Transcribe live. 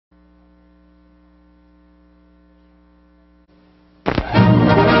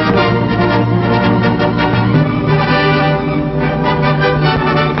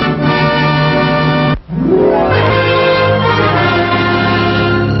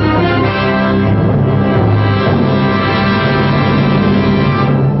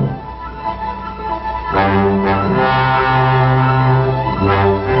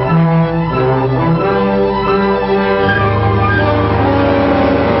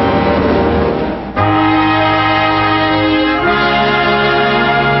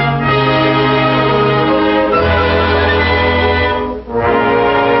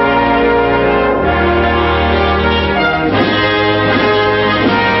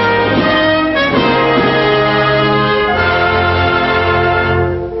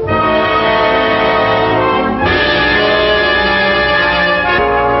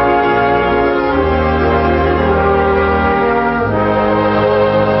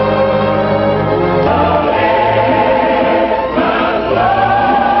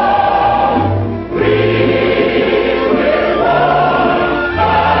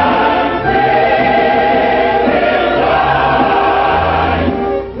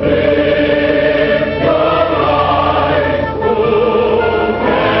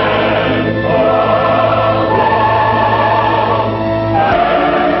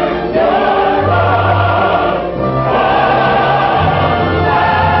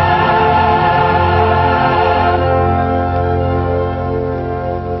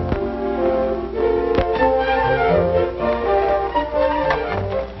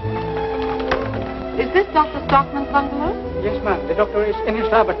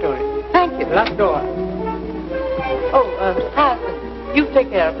laboratory. Thank you. Left door. Oh, Harrison, you take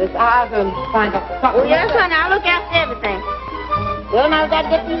care of this. I'll go and find out the truck. Oh, yes, honey. I'll look after everything. Well, now I've got to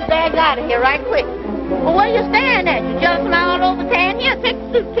get these bags out of here right quick. Well, what are you staring at? You jumping all over town? Here, take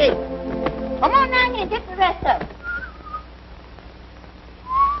the suitcase. Come on down here and get the rest of it.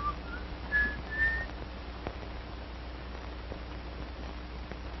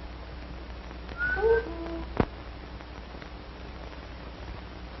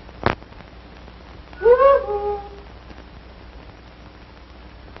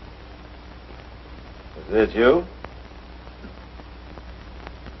 Is it you?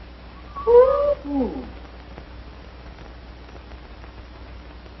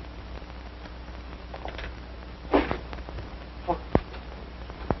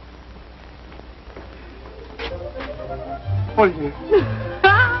 What are you?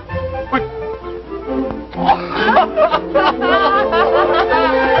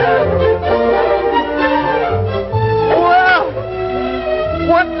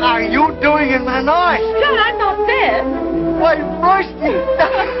 What are you doing in my noise? John, I'm not dead. Why, Rusty!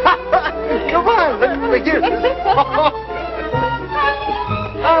 Come on, let's begin.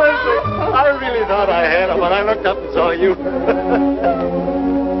 I really thought I had him when I looked up and saw you.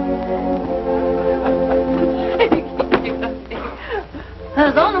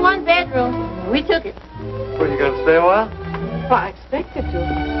 There's only one bedroom. We took it. Were you going to stay a while? Well, I expected to.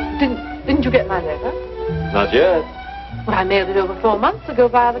 Didn't you get my letter? Not yet. Well, I mailed it over 4 months ago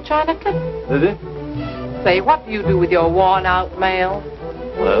via the China Clip. Did it? Say, what do you do with your worn-out mail?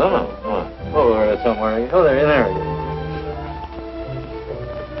 Well, I don't know. Oh, there it is somewhere. Oh, there it is.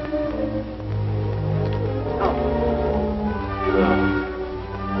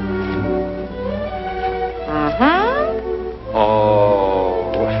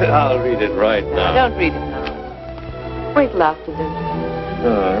 Oh, I'll read it right now. Don't read it now. Wait till after dinner.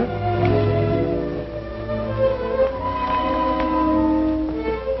 All right.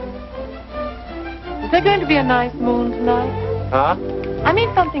 Is there going to be a nice moon tonight? Huh? I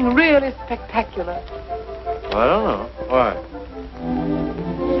mean something really spectacular. Well, I don't know. Why?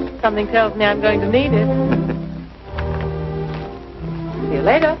 Something tells me I'm going to need it. See you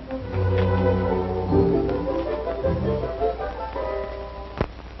later.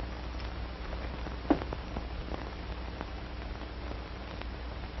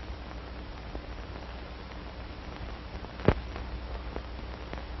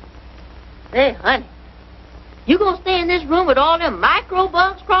 Hey, honey, you gonna stay in this room with all them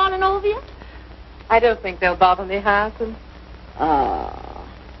microbugs crawling over you? I don't think they'll bother me, Harrison. Oh,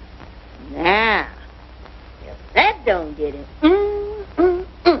 now, if that don't get it,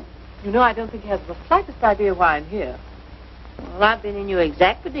 You know, I don't think he has the slightest idea why I'm here. Well, I've been in your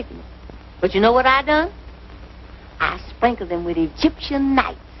exact predicament. But you know what I done? I sprinkled him with Egyptian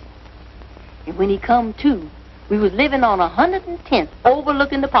nights. And when he come to, we was living on 110th,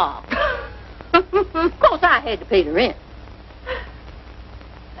 overlooking the park. Of course, I had to pay the rent.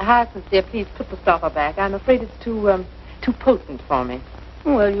 Harrison, dear, please put the stopper back. I'm afraid it's too potent for me.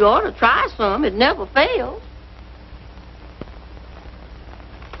 Well, you ought to try some. It never fails.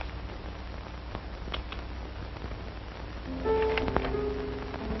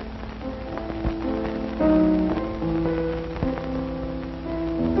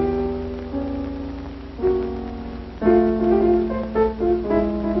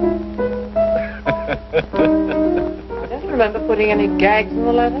 Just remember putting any gags in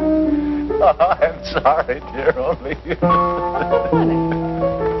the letter? Oh, I'm sorry, dear, only you. Funny.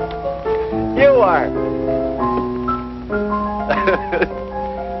 You are.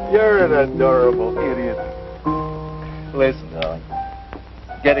 You're an adorable idiot. Listen, darling.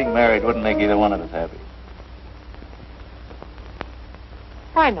 Getting married wouldn't make either one of us happy.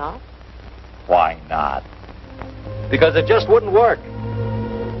 Why not? Why not? Because it just wouldn't work.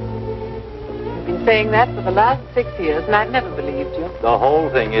 You've been saying that for the last 6 years, and I've never believed you. The whole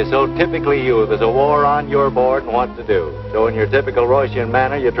thing is so typically you. There's a war on your board and what to do. So in your typical Roycian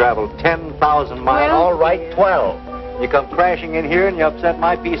manner, you travel 10,000 miles. Well, all right, 12. You come crashing in here and you upset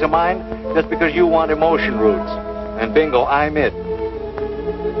my peace of mind just because you want emotion roots. And bingo, I'm it.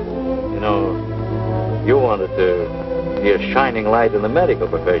 You know, you wanted to be a shining light in the medical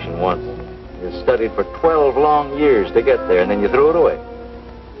profession once. You studied for 12 long years to get there, and then you threw it away.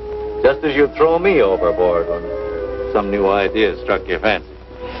 Just as you'd throw me overboard when some new idea struck your fancy.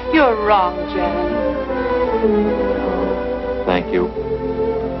 You're wrong, Jan. Thank you.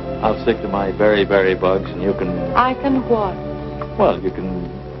 I'll stick to my berry bugs, and you can... I can what? Well, you can...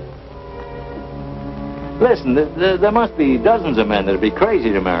 Listen, there must be dozens of men that'd be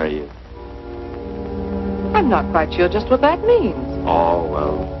crazy to marry you. I'm not quite sure just what that means. Oh,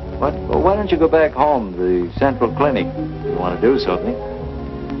 well. Well, why don't you go back home to the Central Clinic? You want to do something.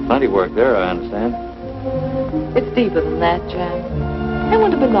 Plenty of work there, I understand. It's deeper than that, Jan. I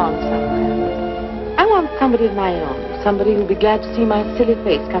want to belong somewhere. I want somebody of my own. Somebody who'll be glad to see my silly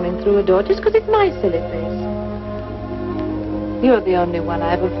face coming through a door just because it's my silly face. You're the only one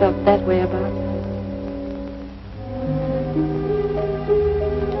I ever felt that way about.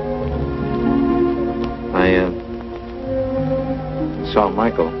 I saw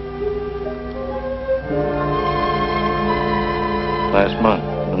Michael last month,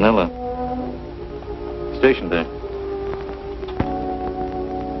 Manila. Stationed there.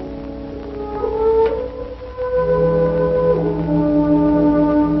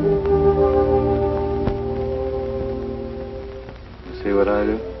 You see what I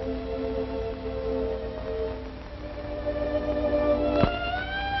do?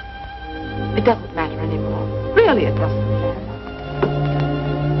 It doesn't matter anymore. Really, it doesn't matter.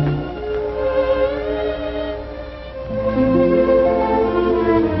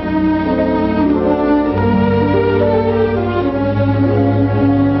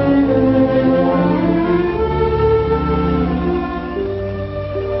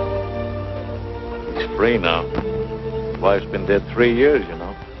 Free now. Wife's been dead 3 years, you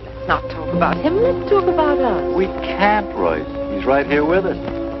know. Let's not talk about him. Let's talk about us. We can't, Royce. He's right here with us.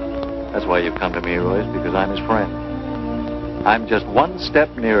 That's why you've come to me, Royce, because I'm his friend. I'm just one step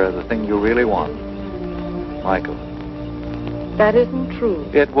nearer the thing you really want. Michael. That isn't true.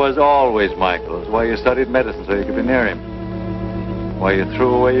 It was always Michael. It's why you studied medicine, so you could be near him. Why you threw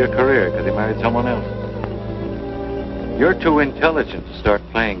away your career, because he married someone else. You're too intelligent to start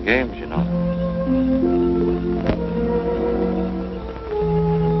playing games, you know.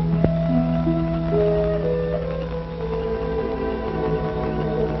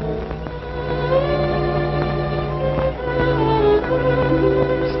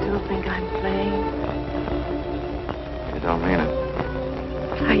 Don't mean it.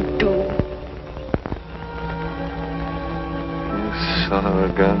 I do. You son of a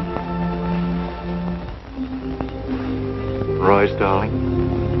gun. Royce, darling.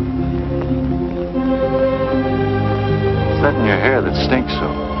 What's that in your hair that stinks so?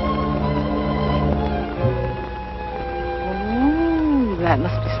 Ooh, that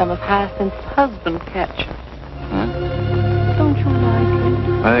must be some of Hyacinth's husband ketchup. Huh? Don't you like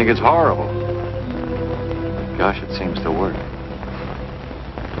it? I think it's horrible. Gosh, it seems to work.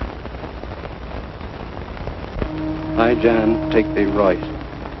 I, Jan, take thee, Royce,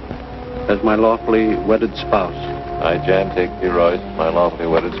 as my lawfully wedded spouse. I, Jan, take thee, Royce, my lawfully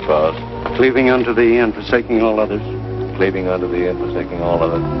wedded spouse. Cleaving unto thee and forsaking all others. Cleaving unto thee and forsaking all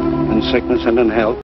others. In sickness and in health.